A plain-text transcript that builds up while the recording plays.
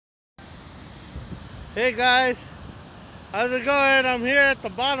Hey guys, how's it going? I'm here at the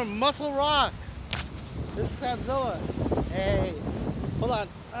bottom of Muscle Rock. This is Crabzilla. Hey, hold on.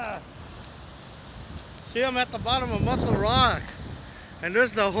 See, I'm at the bottom of Muscle Rock, and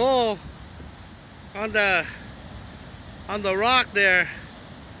there's the hole on the rock there.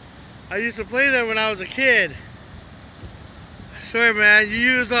 I used to play there when I was a kid. I swear, man, you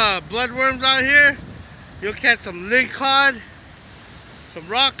use bloodworms out here, you'll catch some link cod, some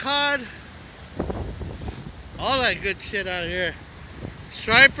rock cod, all that good shit out here.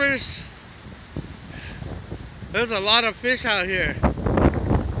 Stripers. There's a lot of fish out here.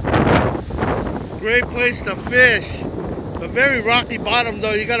 Great place to fish. A very rocky bottom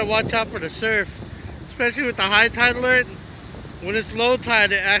though, you gotta watch out for the surf. Especially with the high tide alert. When it's low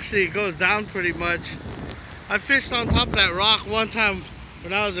tide, it actually goes down pretty much. I fished on top of that rock one time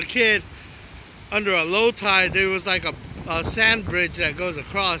when I was a kid. Under a low tide, there was like a sand bridge that goes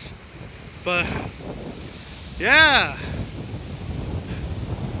across. But yeah,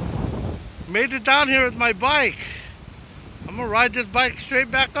 made it down here with my bike. I'm gonna ride this bike straight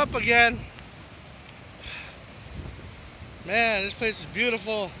back up again. Man, this place is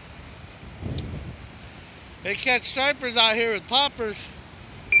beautiful. They catch stripers out here with poppers.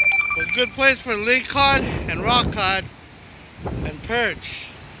 A good place for link cod and rock cod and perch.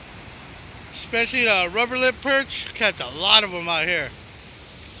 Especially the rubber lip perch. Catch a lot of them out here.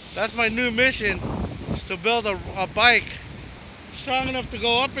 That's my new mission, is to build a bike strong enough to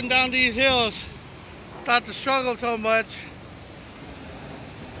go up and down these hills without to struggle so much.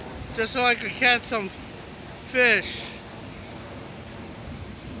 Just so I could catch some fish.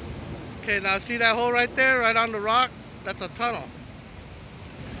 Okay, now see that hole right there, right on the rock? That's a tunnel.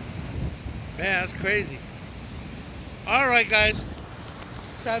 Man, that's crazy. Alright guys,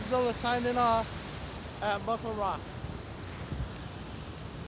 Crabzilla signing off at Muscle Rock.